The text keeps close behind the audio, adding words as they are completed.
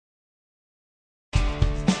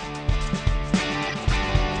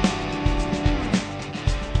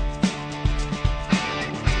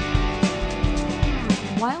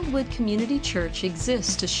Wildwood Community Church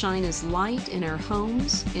exists to shine as light in our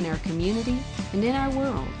homes, in our community, and in our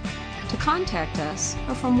world. To contact us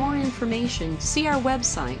or for more information, see our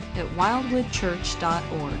website at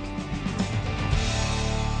wildwoodchurch.org.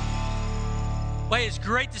 Well, it's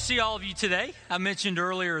great to see all of you today. I mentioned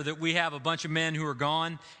earlier that we have a bunch of men who are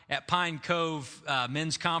gone at Pine Cove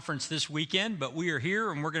Men's Conference this weekend, but we are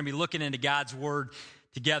here and we're going to be looking into God's Word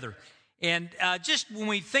together. And just when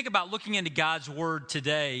we think about looking into God's Word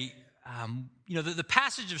today, the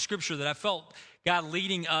passage of Scripture that I felt God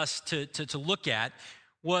leading us to look at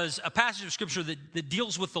was a passage of Scripture that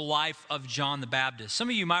deals with the life of John the Baptist. Some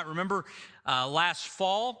of you might remember last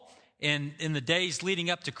fall, and in the days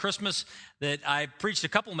leading up to Christmas, that I preached a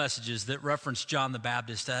couple messages that referenced John the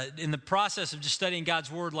Baptist. In the process of just studying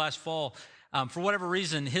God's Word last fall, for whatever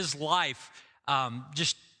reason, his life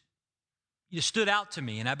just stood out to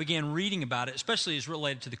me, and I began reading about it, especially as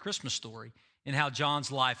related to the Christmas story and how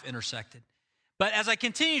John's life intersected. But as I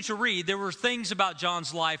continued to read, there were things about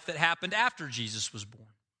John's life that happened after Jesus was born,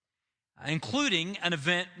 including an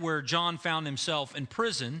event where John found himself in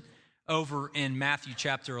prison over in Matthew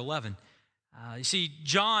chapter 11. You see,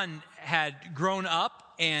 John had grown up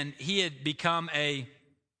and he had become a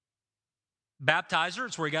baptizer.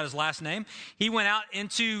 It's where he got his last name. He went out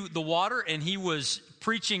into the water and he was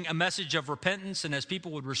preaching a message of repentance, and as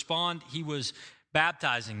people would respond, he was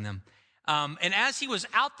baptizing them. And as he was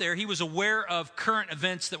out there, he was aware of current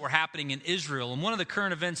events that were happening in Israel. And one of the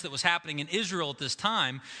current events that was happening in Israel at this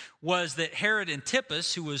time was that Herod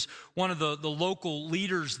Antipas, who was one of the local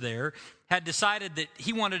leaders there, had decided that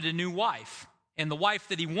he wanted a new wife. And the wife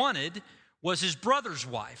that he wanted was his brother's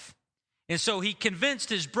wife. And so he convinced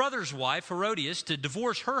his brother's wife, Herodias, to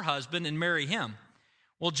divorce her husband and marry him.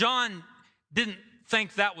 Well, John didn't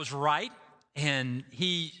think that was right, and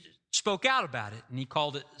he spoke out about it, and he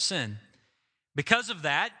called it sin. Because of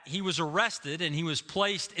that, he was arrested and he was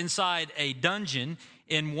placed inside a dungeon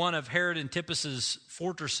in one of Herod Antipas's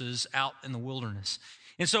fortresses out in the wilderness.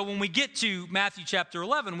 And so when we get to Matthew chapter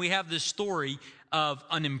 11, we have this story of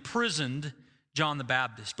an imprisoned John the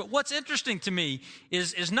Baptist. But what's interesting to me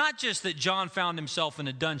is not just that John found himself in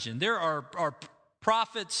a dungeon. There are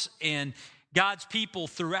prophets and God's people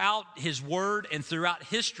throughout his word and throughout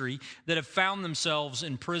history that have found themselves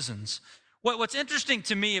in prisons. What's interesting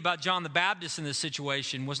to me about John the Baptist in this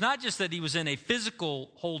situation was not just that he was in a physical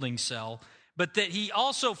holding cell, but that he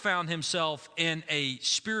also found himself in a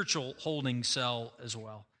spiritual holding cell as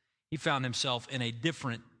well. He found himself in a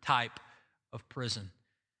different type of prison.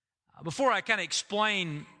 Before I kind of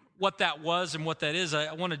explain what that was and what that is,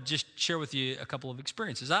 I want to just share with you a couple of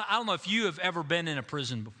experiences. I don't know if you have ever been in a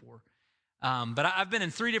prison before, but I've been in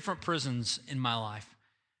 3 different prisons in my life.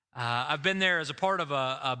 I've been there as a part of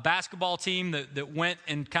a basketball team that went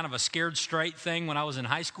in kind of a scared straight thing when I was in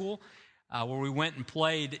high school, where we went and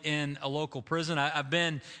played in a local prison. I've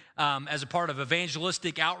been as a part of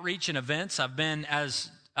evangelistic outreach and events. I've been as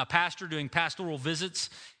a pastor doing pastoral visits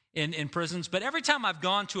in prisons. But every time I've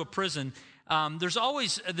gone to a prison, there's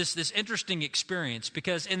always this interesting experience,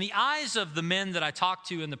 because in the eyes of the men that I talk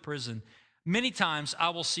to in the prison, many times I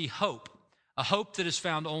will see hope. A hope that is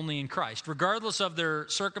found only in Christ. Regardless of their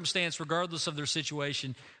circumstance, regardless of their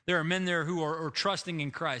situation, there are men there who are trusting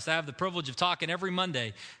in Christ. I have the privilege of talking every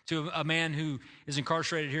Monday to a man who is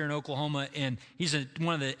incarcerated here in Oklahoma, and he's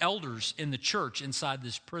one of the elders in the church inside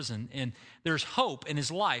this prison, and there's hope in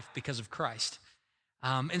his life because of Christ.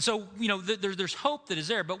 And so, there's hope that is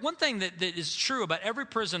there. But one thing that is true about every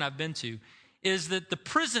prison I've been to is that the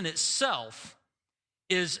prison itself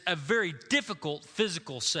is a very difficult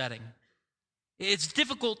physical setting. It's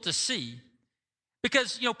difficult to see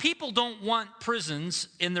because, people don't want prisons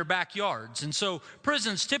in their backyards. And so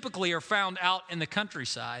prisons typically are found out in the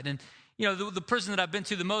countryside. And, the prison that I've been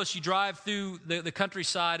to the most, you drive through the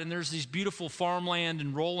countryside and there's these beautiful farmland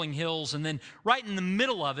and rolling hills. And then right in the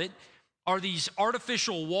middle of it are these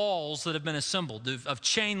artificial walls that have been assembled of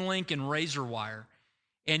chain link and razor wire.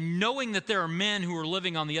 And knowing that there are men who are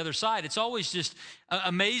living on the other side, it's always just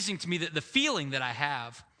amazing to me that the feeling that I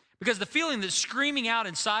have. Because the feeling that's screaming out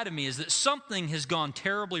inside of me is that something has gone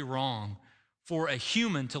terribly wrong for a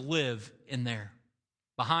human to live in there,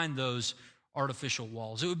 behind those artificial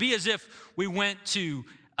walls. It would be as if we went to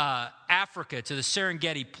Africa, to the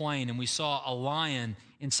Serengeti Plain, and we saw a lion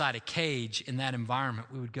inside a cage in that environment.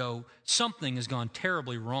 We would go, something has gone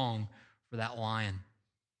terribly wrong for that lion.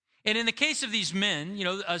 And in the case of these men,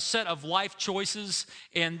 a set of life choices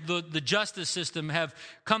and the justice system have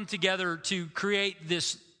come together to create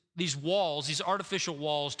these walls, these artificial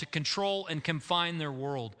walls, to control and confine their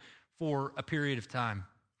world for a period of time.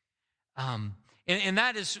 And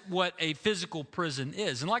that is what a physical prison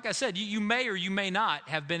is. And like I said, you may or you may not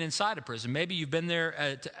have been inside a prison. Maybe you've been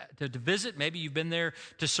there to visit. Maybe you've been there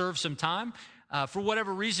to serve some time. For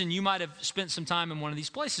whatever reason, you might have spent some time in one of these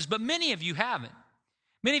places. But many of you haven't.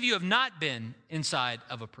 Many of you have not been inside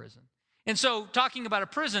of a prison. And so talking about a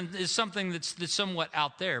prison is something that's somewhat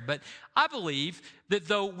out there. But I believe that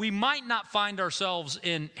though we might not find ourselves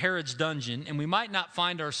in Herod's dungeon and we might not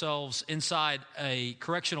find ourselves inside a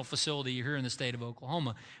correctional facility here in the state of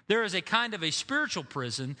Oklahoma, there is a kind of a spiritual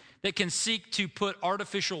prison that can seek to put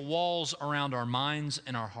artificial walls around our minds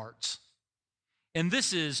and our hearts. And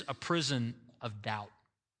this is a prison of doubt,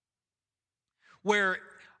 where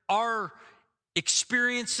our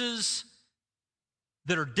experiences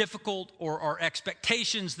that are difficult or our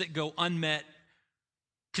expectations that go unmet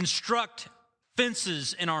construct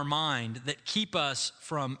fences in our mind that keep us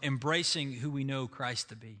from embracing who we know Christ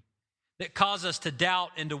to be, that cause us to doubt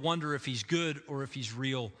and to wonder if he's good or if he's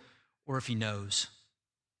real or if he knows.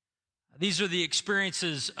 These are the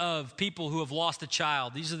experiences of people who have lost a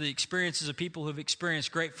child. These are the experiences of people who have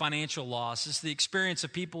experienced great financial loss. This is the experience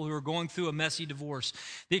of people who are going through a messy divorce.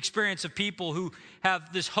 The experience of people who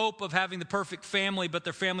have this hope of having the perfect family, but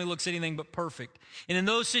their family looks anything but perfect. And in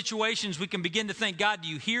those situations, we can begin to think, God, do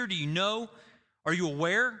you hear? Do you know? Are you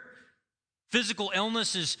aware? Physical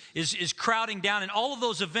illness is crowding down, and all of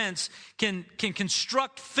those events can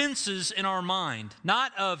construct fences in our mind,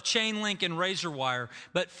 not of chain link and razor wire,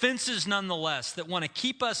 but fences nonetheless that want to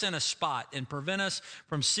keep us in a spot and prevent us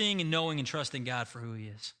from seeing and knowing and trusting God for who he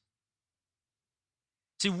is.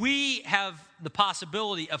 See, we have the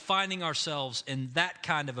possibility of finding ourselves in that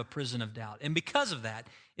kind of a prison of doubt. And because of that,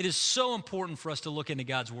 it is so important for us to look into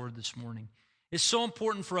God's word this morning. It's so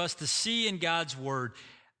important for us to see in God's word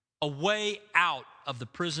a way out of the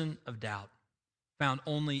prison of doubt found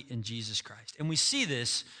only in Jesus Christ. And we see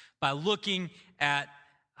this by looking at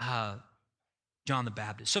John the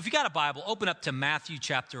Baptist. So if you got a Bible, open up to Matthew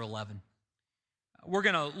chapter 11. We're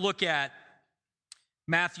going to look at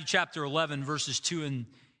Matthew chapter 11, verses 2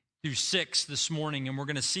 through 6 this morning, and we're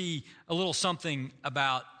going to see a little something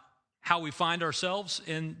about how we find ourselves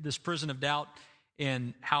in this prison of doubt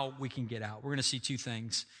and how we can get out. We're going to see two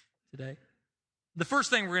things today. The first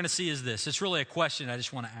thing we're going to see is this. It's really a question I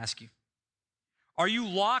just want to ask you. Are you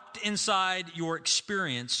locked inside your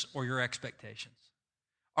experience or your expectations?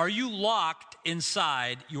 Are you locked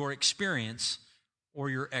inside your experience or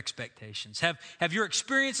your expectations? Have your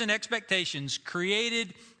experience and expectations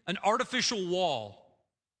created an artificial wall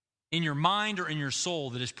in your mind or in your soul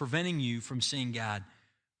that is preventing you from seeing God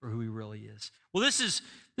for who he really is? Well, this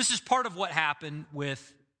is part of what happened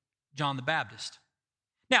with John the Baptist.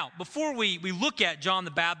 Now, before we look at John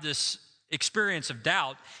the Baptist's experience of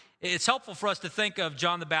doubt, it's helpful for us to think of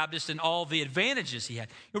John the Baptist and all the advantages he had.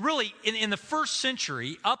 Really, in the first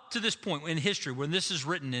century, up to this point in history, when this is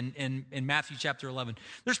written in Matthew chapter 11,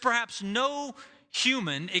 there's perhaps no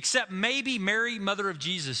human, except maybe Mary, mother of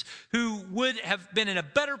Jesus, who would have been in a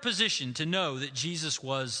better position to know that Jesus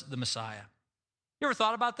was the Messiah. You ever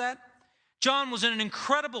thought about that? John was in an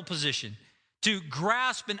incredible position to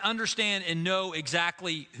grasp and understand and know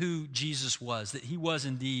exactly who Jesus was, that he was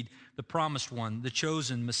indeed the promised one, the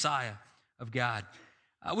chosen Messiah of God.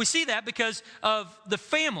 We see that because of the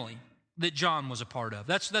family that John was a part of.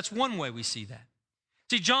 That's one way we see that.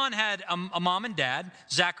 See, John had a mom and dad,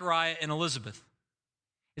 Zechariah and Elizabeth.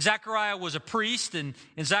 Zechariah was a priest, and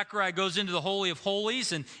Zechariah goes into the Holy of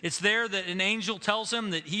Holies, and it's there that an angel tells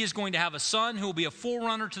him that he is going to have a son who will be a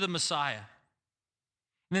forerunner to the Messiah.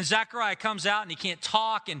 And then Zechariah comes out and he can't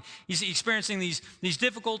talk, and he's experiencing these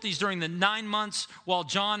difficulties during the 9 months while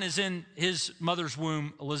John is in his mother's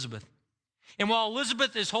womb, Elizabeth. And while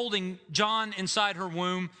Elizabeth is holding John inside her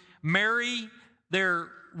womb, Mary, their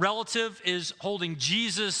relative, is holding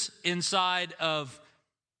Jesus inside of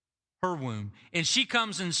her womb. And she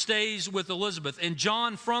comes and stays with Elizabeth. And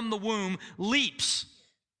John from the womb leaps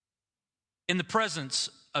in the presence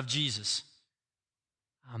of Jesus.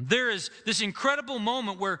 There is this incredible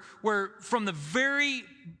moment where from the very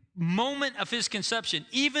moment of his conception,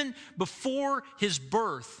 even before his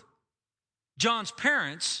birth, John's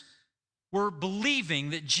parents were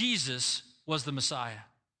believing that Jesus was the Messiah.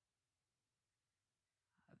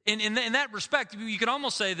 In that respect, you could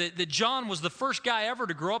almost say that John was the first guy ever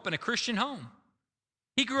to grow up in a Christian home.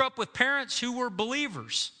 He grew up with parents who were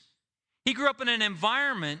believers. He grew up in an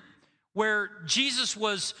environment where Jesus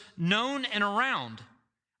was known and around.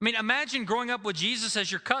 I mean, imagine growing up with Jesus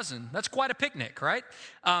as your cousin. That's quite a picnic, right?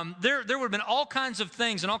 There would have been all kinds of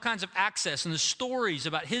things and all kinds of access, and the stories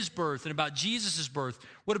about his birth and about Jesus' birth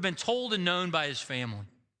would have been told and known by his family.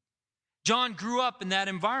 John grew up in that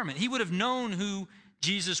environment. He would have known who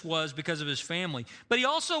Jesus was because of his family. But he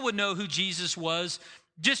also would know who Jesus was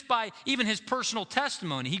just by even his personal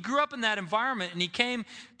testimony. He grew up in that environment, and he came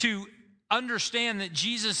to understand that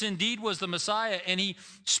Jesus indeed was the Messiah, and he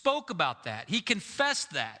spoke about that. He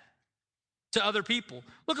confessed that to other people.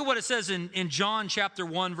 Look at what it says in John chapter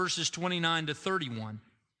 1, verses 29 to 31. It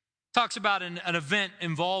talks about an event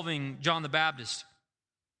involving John the Baptist.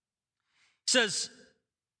 It says,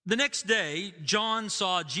 the next day, John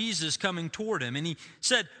saw Jesus coming toward him, and he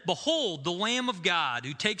said, "Behold, the Lamb of God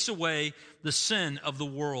who takes away the sin of the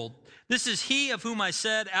world. This is he of whom I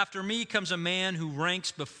said, after me comes a man who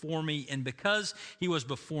ranks before me, and because he was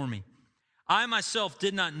before me, I myself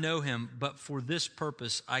did not know him, but for this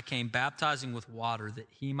purpose I came baptizing with water, that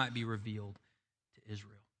he might be revealed to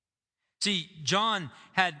Israel." See, John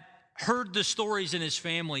had heard the stories in his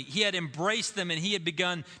family. He had embraced them, and he had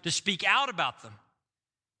begun to speak out about them,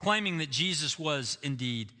 claiming that Jesus was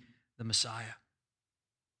indeed the Messiah.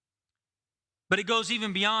 But it goes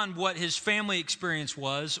even beyond what his family experience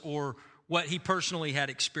was or what he personally had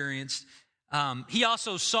experienced. He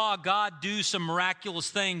also saw God do some miraculous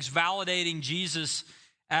things, validating Jesus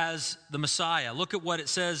as the Messiah. Look at what it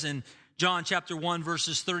says in John chapter 1,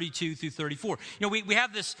 verses 32 through 34. You know, we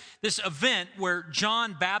have this event where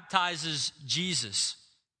John baptizes Jesus.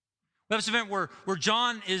 We have this event where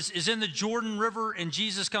John is in the Jordan River, and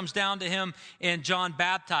Jesus comes down to him, and John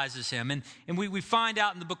baptizes him. And we find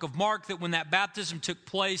out in the book of Mark that when that baptism took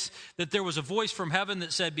place, that there was a voice from heaven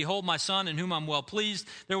that said, "Behold my son, in whom I'm well pleased."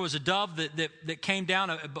 There was a dove that came down,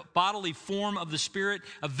 a bodily form of the Spirit,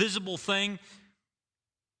 a visible thing,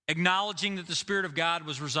 acknowledging that the Spirit of God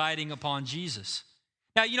was residing upon Jesus.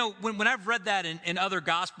 Now, you know, when I've read that in other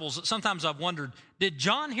Gospels, sometimes I've wondered, did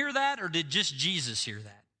John hear that, or did just Jesus hear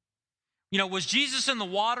that? You know, was Jesus in the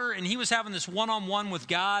water and he was having this one-on-one with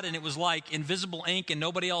God, and it was like invisible ink and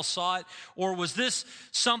nobody else saw it? Or was this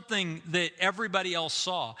something that everybody else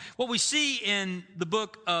saw? What we see in the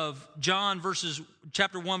book of John,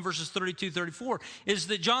 chapter 1, verses 32, 34, is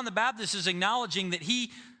that John the Baptist is acknowledging that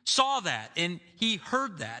he saw that and he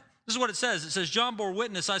heard that. This is what it says. It says, "John bore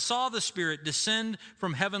witness, I saw the Spirit descend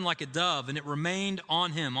from heaven like a dove, and it remained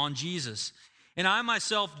on him," on Jesus. "And I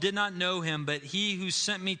myself did not know him, but he who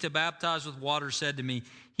sent me to baptize with water said to me,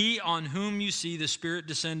 'He on whom you see the Spirit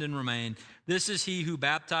descend and remain, this is he who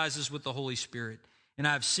baptizes with the Holy Spirit. And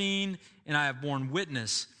I have seen and I have borne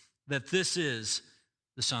witness that this is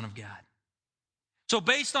the Son of God.'" So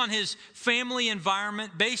based on his family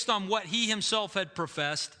environment, based on what he himself had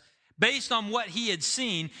professed, based on what he had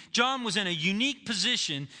seen, John was in a unique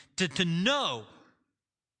position to know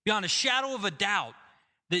beyond a shadow of a doubt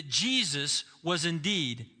that Jesus was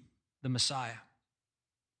indeed the Messiah.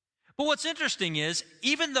 But what's interesting is,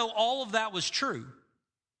 even though all of that was true,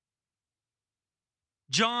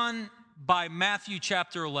 John, by Matthew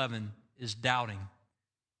chapter 11, is doubting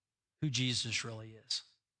who Jesus really is.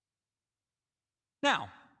 Now,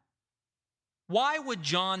 why would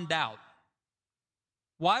John doubt?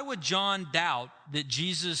 Why would John doubt that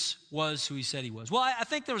Jesus was who he said he was? Well, I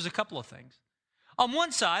think there was a couple of things. On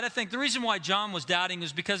one side, I think the reason why John was doubting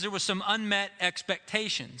is because there was some unmet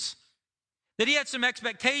expectations. That he had some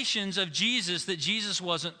expectations of Jesus that Jesus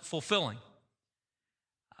wasn't fulfilling.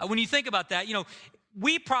 When you think about that, you know,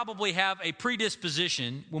 we probably have a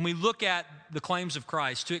predisposition when we look at the claims of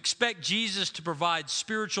Christ to expect Jesus to provide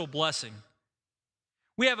spiritual blessing.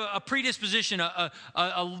 We have a predisposition,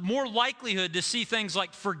 a more likelihood to see things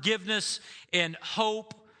like forgiveness and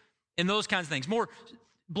hope and those kinds of things, more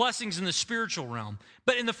blessings in the spiritual realm.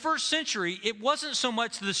 But in the first century, it wasn't so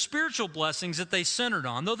much the spiritual blessings that they centered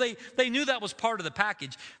on, though they knew that was part of the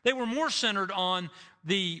package. They were more centered on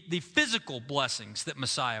the physical blessings that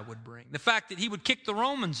Messiah would bring. The fact that he would kick the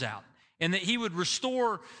Romans out and that he would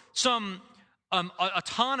restore some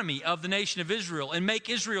autonomy of the nation of Israel and make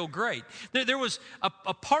Israel great. There was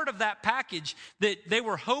a part of that package that they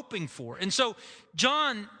were hoping for. And so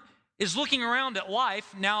John is looking around at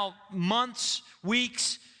life now, months,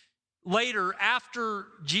 weeks later after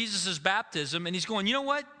Jesus' baptism, and he's going, you know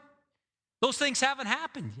what? Those things haven't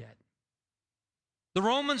happened yet. The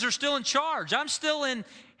Romans are still in charge. I'm still in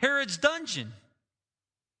Herod's dungeon.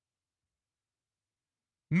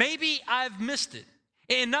 Maybe I've missed it.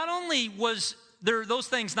 And not only was there those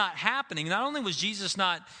things not happening, not only was Jesus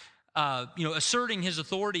not asserting his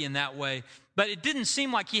authority in that way, but it didn't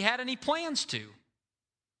seem like he had any plans to.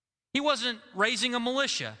 He wasn't raising a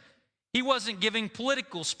militia. He wasn't giving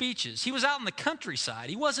political speeches. He was out in the countryside.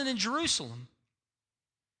 He wasn't in Jerusalem.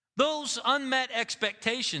 Those unmet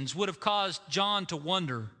expectations would have caused John to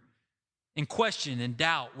wonder, and question and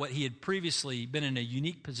doubt what he had previously been in a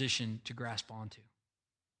unique position to grasp onto.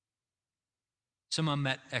 Some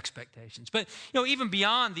unmet expectations. But, even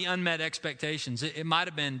beyond the unmet expectations, it might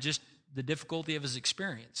have been just the difficulty of his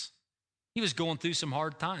experience. He was going through some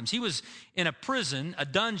hard times. He was in a prison, a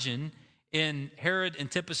dungeon in Herod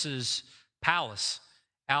Antipas's palace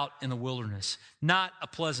out in the wilderness. Not a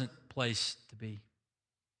pleasant place to be.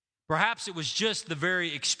 Perhaps it was just the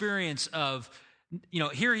very experience of,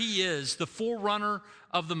 here he is, the forerunner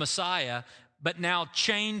of the Messiah, but now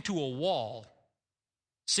chained to a wall,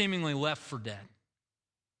 seemingly left for dead.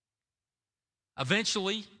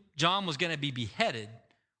 Eventually, John was going to be beheaded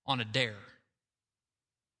on a dare.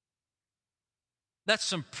 That's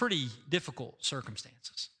some pretty difficult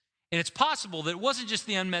circumstances. And it's possible that it wasn't just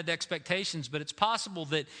the unmet expectations, but it's possible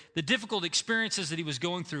that the difficult experiences that he was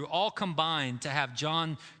going through all combined to have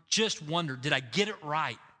John just wonder, did I get it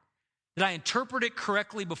right? Did I interpret it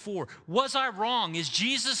correctly before? Was I wrong? Is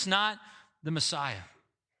Jesus not the Messiah?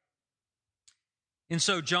 And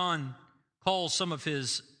so John calls some of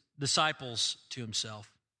his disciples to himself.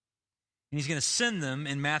 And he's going to send them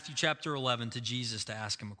in Matthew chapter 11 to Jesus to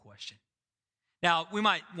ask him a question. Now, we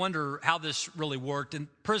might wonder how this really worked. In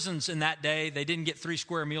prisons in that day, they didn't get 3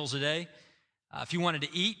 square meals a day. If you wanted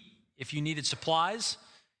to eat, if you needed supplies,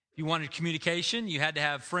 if you wanted communication, you had to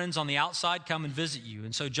have friends on the outside come and visit you.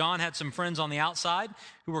 And so John had some friends on the outside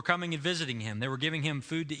who were coming and visiting him. They were giving him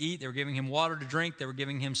food to eat. They were giving him water to drink. They were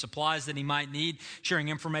giving him supplies that he might need, sharing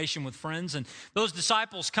information with friends. And those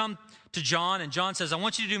disciples come to John, and John says, I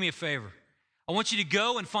want you to do me a favor. I want you to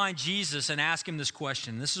go and find Jesus and ask him this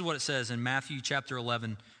question. This is what it says in Matthew chapter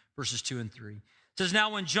 11, verses 2 and 3. It says,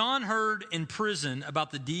 Now when John heard in prison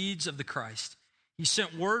about the deeds of the Christ, he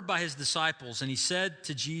sent word by his disciples, and he said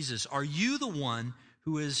to Jesus, Are you the one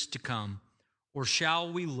who is to come, or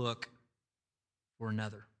shall we look for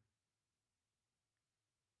another?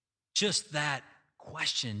 Just that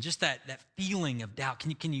question, just that feeling of doubt.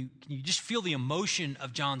 Can you just feel the emotion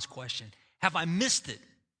of John's question? Have I missed it?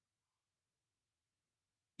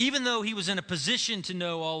 Even though he was in a position to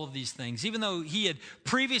know all of these things, even though he had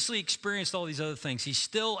previously experienced all these other things, he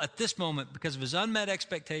still, at this moment, because of his unmet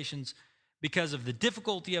expectations, because of the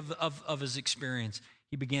difficulty of his experience,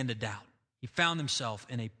 he began to doubt. He found himself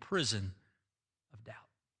in a prison of doubt.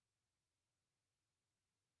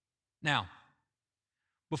 Now,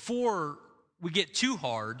 before we get too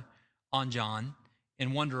hard on John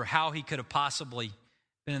and wonder how he could have possibly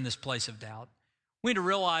been in this place of doubt, we need to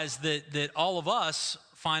realize that all of us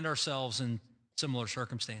find ourselves in similar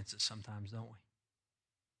circumstances sometimes, don't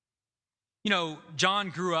we? John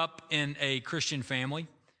grew up in a Christian family.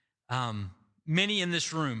 Many in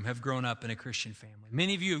this room have grown up in a Christian family.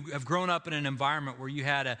 Many of you have grown up in an environment where you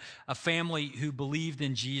had a family who believed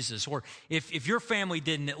in Jesus. Or if your family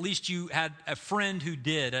didn't, at least you had a friend who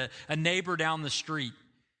did, a neighbor down the street.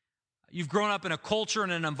 You've grown up in a culture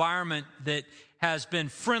and an environment that has been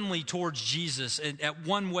friendly towards Jesus at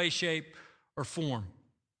one way, shape, or form.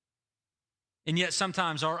 And yet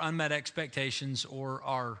sometimes our unmet expectations or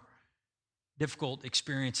our difficult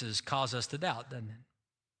experiences cause us to doubt, doesn't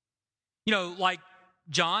it? Like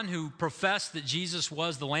John, who professed that Jesus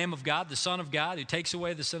was the Lamb of God, the Son of God, who takes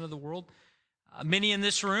away the sin of the world. Many in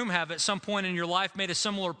this room have at some point in your life made a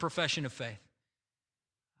similar profession of faith.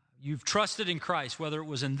 You've trusted in Christ, whether it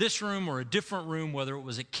was in this room or a different room, whether it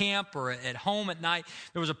was at camp or at home at night.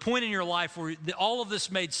 There was a point in your life where all of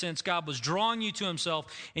this made sense. God was drawing you to himself,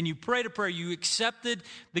 and you prayed a prayer. You accepted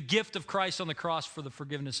the gift of Christ on the cross for the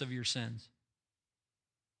forgiveness of your sins.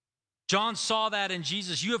 John saw that in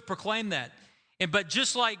Jesus. You have proclaimed that. But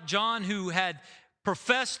just like John, who had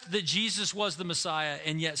professed that Jesus was the Messiah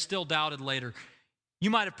and yet still doubted later, you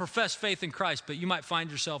might have professed faith in Christ, but you might find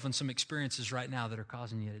yourself in some experiences right now that are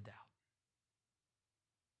causing you to doubt.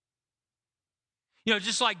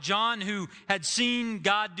 Just like John, who had seen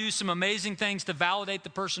God do some amazing things to validate the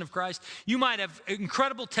person of Christ, you might have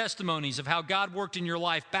incredible testimonies of how God worked in your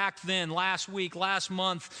life back then, last week, last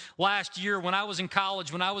month, last year, when I was in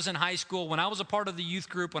college, when I was in high school, when I was a part of the youth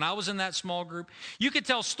group, when I was in that small group. You could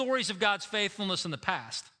tell stories of God's faithfulness in the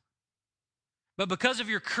past. But because of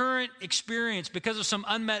your current experience, because of some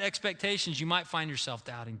unmet expectations, you might find yourself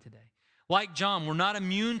doubting today. Like John, we're not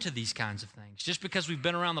immune to these kinds of things just because we've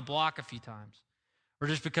been around the block a few times, or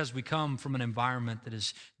just because we come from an environment that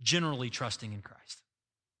is generally trusting in Christ.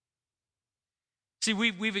 See,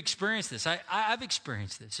 we've experienced this. I've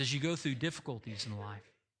experienced this as you go through difficulties in life.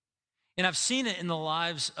 And I've seen it in the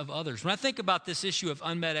lives of others. When I think about this issue of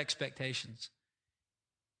unmet expectations,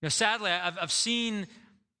 sadly, I've seen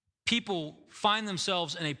people find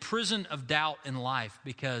themselves in a prison of doubt in life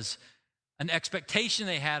because an expectation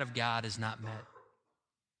they had of God is not met.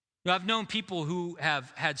 I've known people who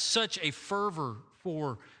have had such a fervor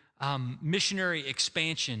for missionary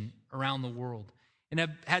expansion around the world and have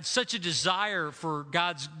had such a desire for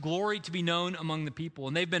God's glory to be known among the people.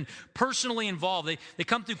 And they've been personally involved. They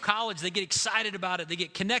come through college, they get excited about it, they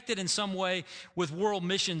get connected in some way with world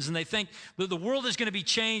missions, and they think that the world is going to be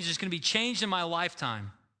changed, it's going to be changed in my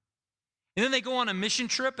lifetime. And then they go on a mission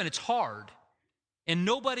trip, and it's hard. And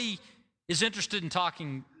nobody is interested in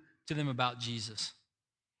talking to them about Jesus.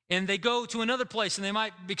 And they go to another place, and they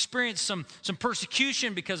might experience some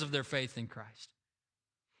persecution because of their faith in Christ.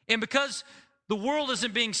 And because the world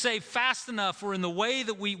isn't being saved fast enough or in the way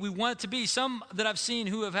that we want it to be, some that I've seen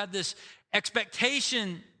who have had this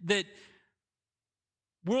expectation that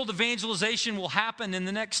world evangelization will happen in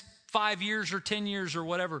the next 5 years or 10 years or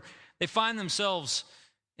whatever, they find themselves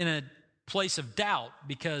in a place of doubt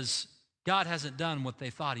because God hasn't done what they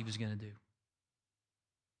thought he was going to do.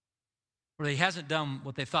 Or he hasn't done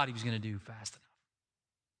what they thought he was going to do fast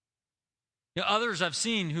enough. Others I've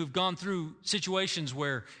seen who've gone through situations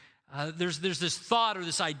where there's this thought or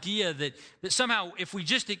this idea that somehow if we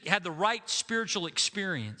just had the right spiritual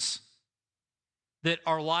experience, that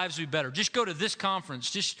our lives would be better. Just go to this conference.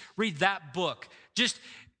 Just read that book. Just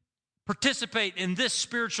participate in this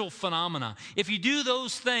spiritual phenomena. If you do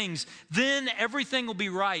those things, then everything will be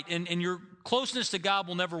right, and your closeness to God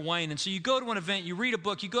will never wane. And so you go to an event, you read a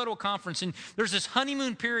book, you go to a conference, and there's this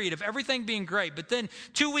honeymoon period of everything being great, but then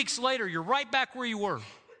 2 weeks later, you're right back where you were.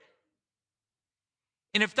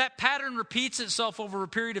 And if that pattern repeats itself over a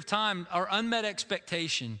period of time, our unmet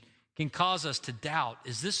expectation can cause us to doubt,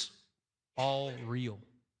 is this all real?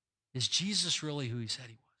 Is Jesus really who he said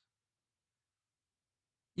he was?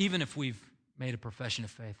 Even if we've made a profession of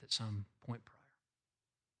faith at some point prior.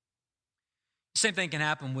 Same thing can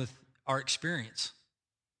happen with our experience.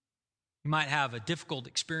 You might have a difficult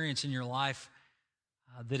experience in your life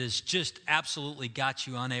that has just absolutely got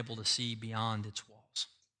you unable to see beyond its walls.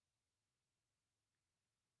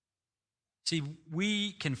 See,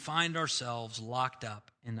 we can find ourselves locked up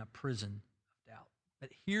in a prison of doubt. But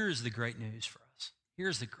here's the great news for us.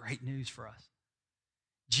 Here's the great news for us.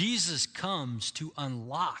 Jesus comes to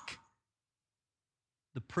unlock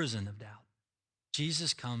the prison of doubt.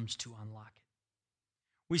 Jesus comes to unlock it.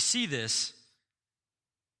 We see this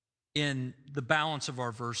in the balance of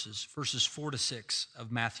our verses 4 to 6 of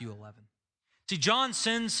Matthew 11. See, John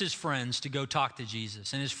sends his friends to go talk to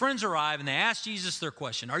Jesus, and his friends arrive and they ask Jesus their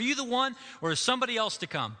question: are you the one, or is somebody else to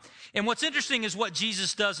come? And what's interesting is what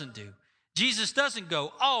Jesus doesn't do. Jesus doesn't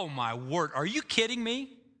go, oh my word, are you kidding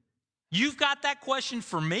me? You've got that question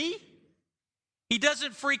for me? He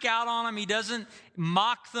doesn't freak out on them. He doesn't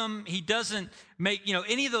mock them. He doesn't make,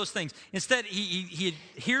 any of those things. Instead, he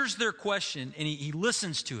hears their question and he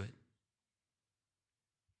listens to it.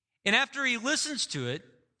 And after he listens to it,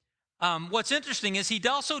 what's interesting is he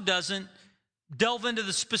also doesn't delve into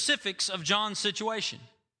the specifics of John's situation.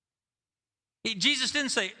 Jesus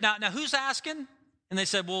didn't say, now who's asking? And they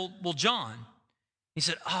said, well, John. He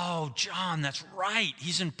said, oh, John, that's right.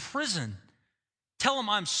 He's in prison. Tell him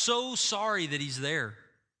I'm so sorry that he's there.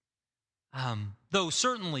 Though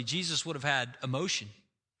certainly Jesus would have had emotion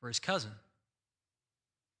for his cousin.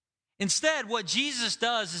 Instead, what Jesus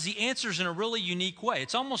does is he answers in a really unique way.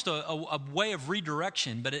 It's almost a way of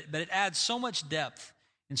redirection, but it adds so much depth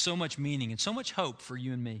and so much meaning and so much hope for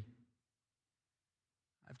you and me.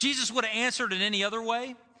 If Jesus would have answered in any other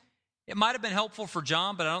way, it might have been helpful for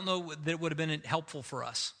John, but I don't know that it would have been helpful for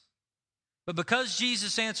us. But because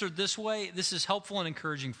Jesus answered this way, this is helpful and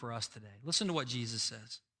encouraging for us today. Listen to what Jesus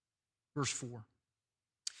says. Verse 4.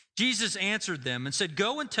 Jesus answered them and said,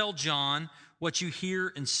 go and tell John what you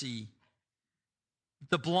hear and see.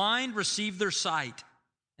 The blind receive their sight,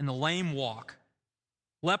 and the lame walk.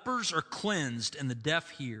 Lepers are cleansed, and the deaf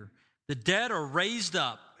hear. The dead are raised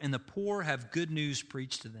up, and the poor have good news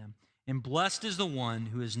preached to them. And blessed is the one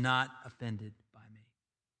who is not offended by me.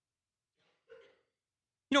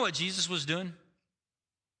 You know what Jesus was doing?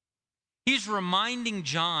 He's reminding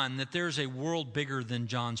John that there's a world bigger than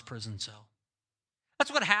John's prison cell.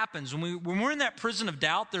 That's what happens when we're in that prison of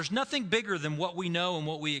doubt. There's nothing bigger than what we know and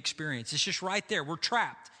what we experience. It's just right there. We're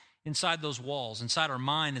trapped inside those walls, inside our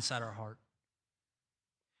mind, inside our heart.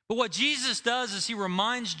 But what Jesus does is he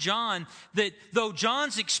reminds John that though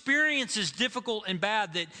John's experience is difficult and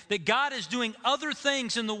bad, that God is doing other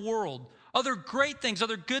things in the world, other great things,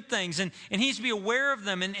 other good things, and he's to be aware of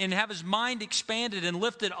them and have his mind expanded and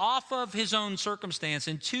lifted off of his own circumstance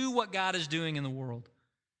into what God is doing in the world.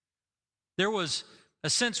 There was a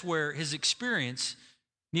sense where his experience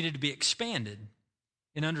needed to be expanded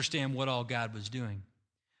and understand what all God was doing.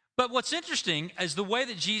 But what's interesting is the way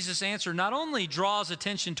that Jesus' answer not only draws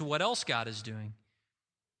attention to what else God is doing,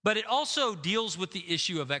 but it also deals with the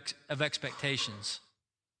issue of expectations.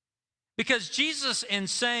 Because Jesus, in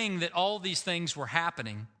saying that all these things were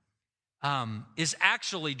happening, is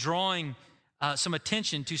actually drawing some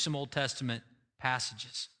attention to some Old Testament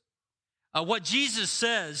passages. What Jesus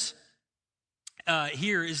says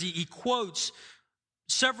here is he quotes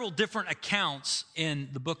several different accounts in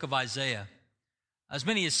the book of Isaiah. As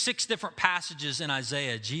many as 6 different passages in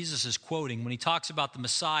Isaiah, Jesus is quoting when he talks about the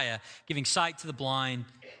Messiah giving sight to the blind,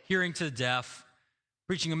 hearing to the deaf,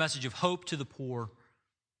 preaching a message of hope to the poor.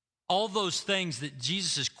 All those things that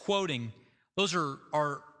Jesus is quoting, those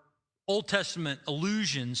are Old Testament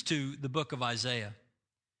allusions to the book of Isaiah.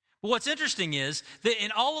 But what's interesting is that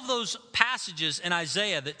in all of those passages in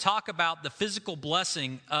Isaiah that talk about the physical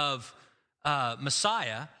blessing of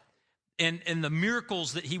Messiah and the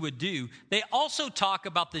miracles that he would do, they also talk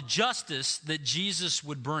about the justice that Jesus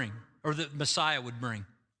would bring, or that Messiah would bring.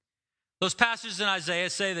 Those passages in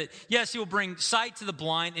Isaiah say that, yes, he will bring sight to the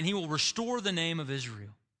blind and he will restore the name of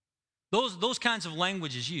Israel. Those kinds of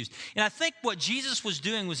language is used. And I think what Jesus was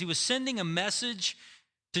doing was he was sending a message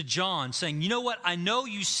to John saying, you know what? I know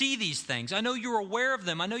you see these things. I know you're aware of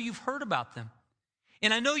them. I know you've heard about them.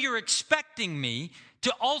 And I know you're expecting me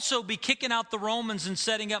to also be kicking out the Romans and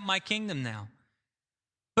setting up my kingdom now.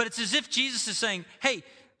 But it's as if Jesus is saying, hey,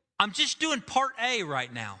 I'm just doing part A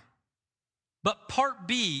right now. But part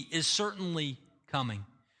B is certainly coming.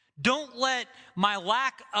 Don't let my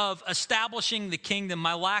lack of establishing the kingdom,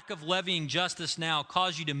 my lack of levying justice now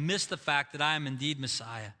cause you to miss the fact that I am indeed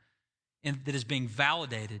Messiah and that is being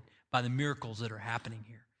validated by the miracles that are happening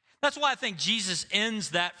here. That's why I think Jesus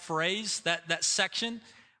ends that phrase, that section,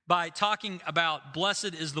 by talking about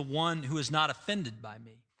blessed is the one who is not offended by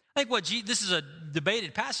me. I think this is a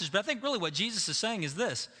debated passage, but I think really what Jesus is saying is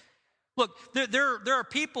this. Look, there are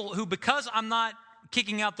people who, because I'm not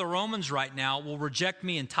kicking out the Romans right now, will reject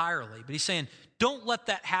me entirely. But he's saying, don't let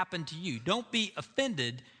that happen to you. Don't be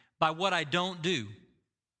offended by what I don't do.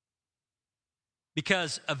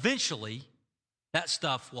 Because eventually, that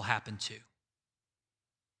stuff will happen too.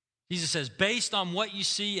 Jesus says, based on what you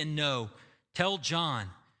see and know, tell John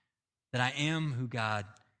that I am who God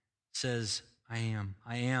says I am.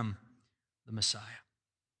 I am the Messiah.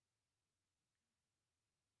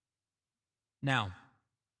 Now,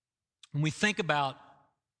 when we think about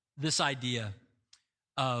this idea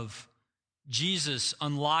of Jesus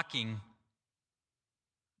unlocking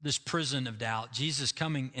this prison of doubt, Jesus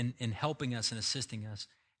coming and helping us and assisting us,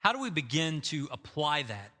 how do we begin to apply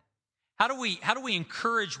that? How do we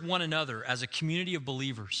encourage one another as a community of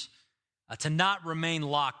believers to not remain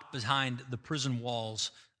locked behind the prison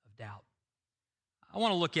walls of doubt? I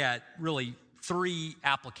want to look at really 3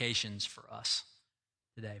 applications for us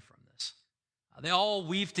today from this. They all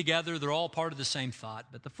weave together. They're all part of the same thought.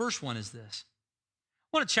 But the first one is this.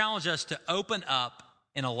 I want to challenge us to open up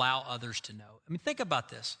and allow others to know. I mean, think about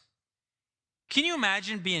this. Can you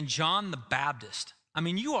imagine being John the Baptist? I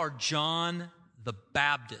mean, you are John the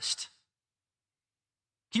Baptist.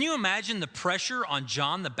 Can you imagine the pressure on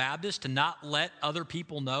John the Baptist to not let other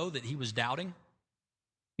people know that he was doubting?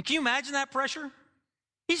 Can you imagine that pressure?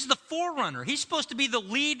 He's the forerunner. He's supposed to be the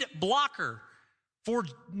lead blocker for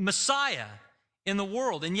Messiah in the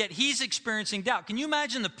world, and yet he's experiencing doubt. Can you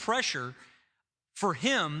imagine the pressure for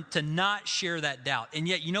him to not share that doubt? And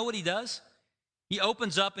yet, you know what he does? He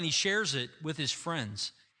opens up and he shares it with his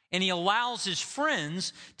friends. And he allows his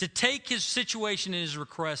friends to take his situation and his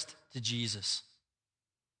request to Jesus.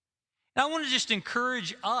 And I want to just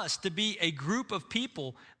encourage us to be a group of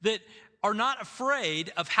people that are not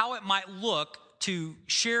afraid of how it might look to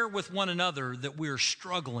share with one another that we're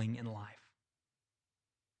struggling in life.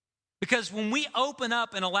 Because when we open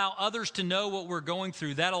up and allow others to know what we're going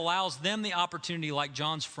through, that allows them the opportunity, like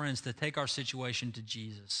John's friends, to take our situation to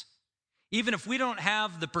Jesus. Even if we don't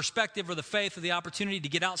have the perspective or the faith or the opportunity to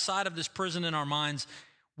get outside of this prison in our minds,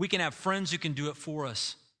 we can have friends who can do it for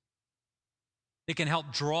us. They can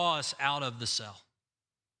help draw us out of the cell.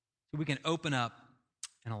 So we can open up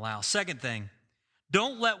and allow. Second thing,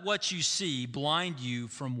 don't let what you see blind you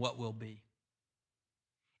from what will be.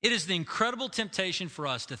 It is the incredible temptation for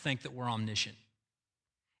us to think that we're omniscient.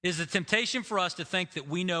 It is the temptation for us to think that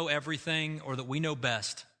we know everything or that we know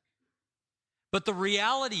best. But the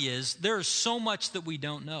reality is there is so much that we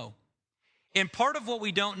don't know. And part of what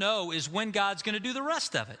we don't know is when God's going to do the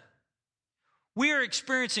rest of it. We are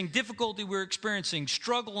experiencing difficulty, we're experiencing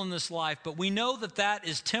struggle in this life, but we know that that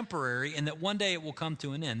is temporary and that one day it will come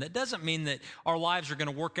to an end. That doesn't mean that our lives are going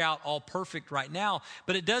to work out all perfect right now,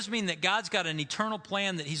 but it does mean that God's got an eternal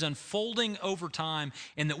plan that he's unfolding over time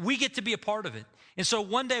and that we get to be a part of it. And so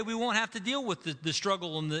one day we won't have to deal with the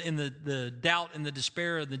struggle and the doubt and the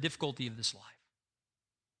despair and the difficulty of this life.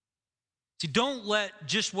 See, don't let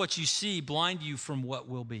just what you see blind you from what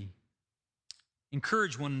will be.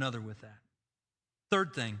 Encourage one another with that.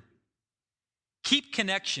 Third thing, keep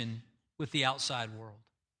connection with the outside world.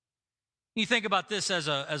 You think about this as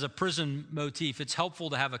a prison motif. It's helpful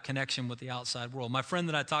to have a connection with the outside world. My friend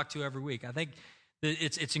that I talk to every week, I think that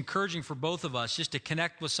it's encouraging for both of us just to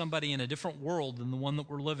connect with somebody in a different world than the one that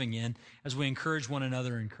we're living in as we encourage one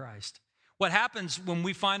another in Christ. What happens when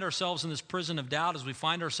we find ourselves in this prison of doubt is we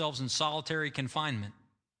find ourselves in solitary confinement.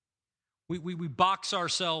 We box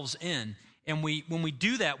ourselves in. And when we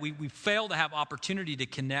do that, we fail to have opportunity to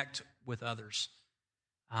connect with others.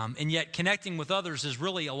 And yet connecting with others is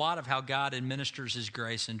really a lot of how God administers his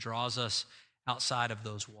grace and draws us outside of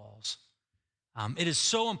those walls. It is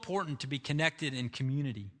so important to be connected in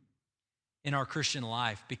community in our Christian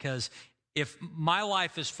life, because if my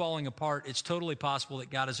life is falling apart, it's totally possible that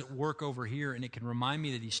God is at work over here and it can remind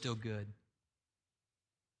me that he's still good.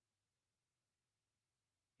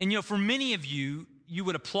 And for many of you, you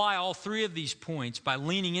would apply all three of these points by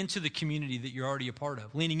leaning into the community that you're already a part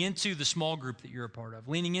of, leaning into the small group that you're a part of,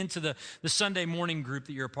 leaning into the Sunday morning group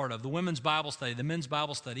that you're a part of, the women's Bible study, the men's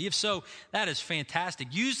Bible study. If so, that is fantastic.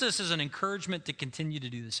 Use this as an encouragement to continue to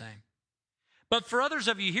do the same. But for others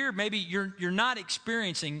of you here, maybe you're not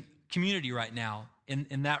experiencing community right now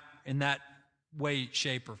in that way,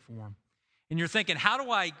 shape, or form. And you're thinking, how do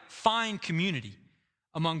I find community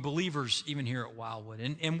among believers even here at Wildwood?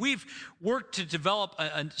 And we've worked to develop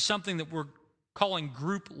something that we're calling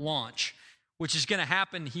Group Launch, which is going to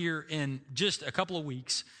happen here in just a couple of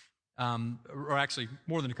weeks, or actually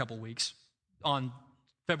more than a couple of weeks, on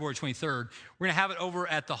February 23rd. We're going to have it over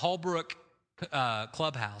at the Hallbrook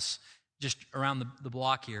Clubhouse, just around the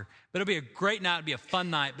block here. But it'll be a great night, it'll be a fun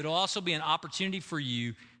night, but it'll also be an opportunity for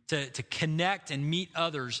you to connect and meet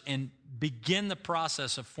others and begin the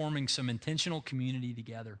process of forming some intentional community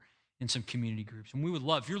together in some community groups. And we would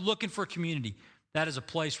love, if you're looking for a community, that is a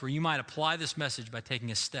place where you might apply this message by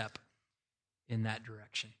taking a step in that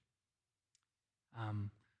direction.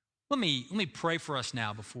 Let me pray for us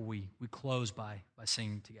now before we close by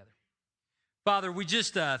singing together. Father, we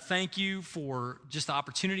just thank you for just the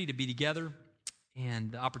opportunity to be together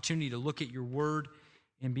and the opportunity to look at your word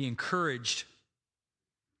and be encouraged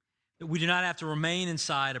that we do not have to remain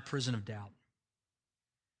inside a prison of doubt,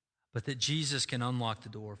 but that Jesus can unlock the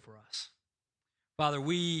door for us. Father,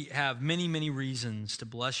 we have many, many reasons to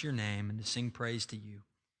bless your name and to sing praise to you.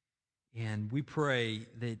 And we pray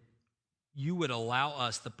that you would allow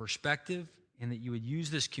us the perspective and that you would use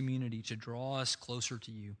this community to draw us closer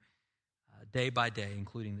to you day by day,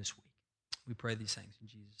 including this week. We pray these things in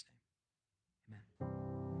Jesus' name.